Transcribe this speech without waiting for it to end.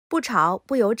不炒、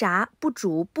不油炸、不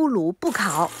煮、不卤、不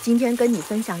烤。今天跟你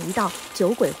分享一道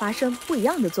酒鬼花生不一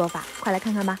样的做法，快来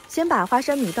看看吧。先把花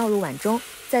生米倒入碗中，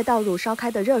再倒入烧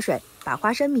开的热水，把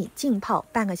花生米浸泡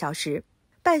半个小时。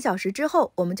半小时之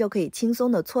后，我们就可以轻松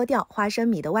的搓掉花生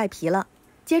米的外皮了。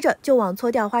接着就往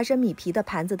搓掉花生米皮的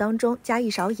盘子当中加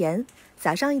1勺盐，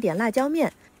撒上一点辣椒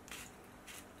面，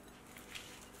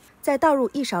再倒入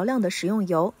1勺量的食用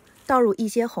油，倒入一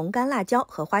些红干辣椒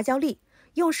和花椒粒，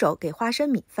用手给花生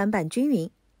米翻拌均匀。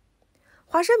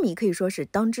花生米可以说是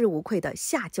当之无愧的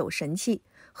下酒神器，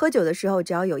喝酒的时候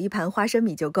只要有一盘花生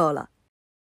米就够了。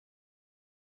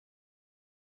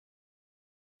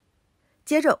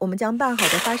接着我们将拌好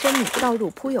的花生米倒入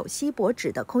铺有锡箔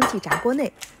纸的空气炸锅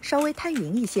内，稍微摊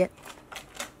匀一些，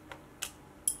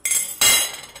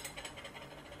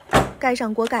盖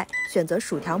上锅盖，选择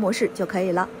薯条模式就可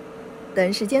以了。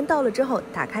等时间到了之后，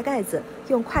打开盖子，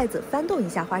用筷子翻动一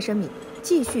下花生米，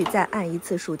继续再按一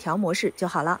次薯条模式就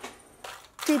好了。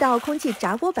这道空气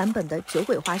炸锅版本的酒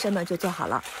鬼花生呢就做好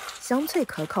了，香脆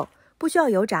可口，不需要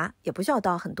油炸，也不需要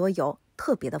倒很多油，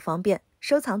特别的方便，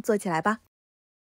收藏做起来吧。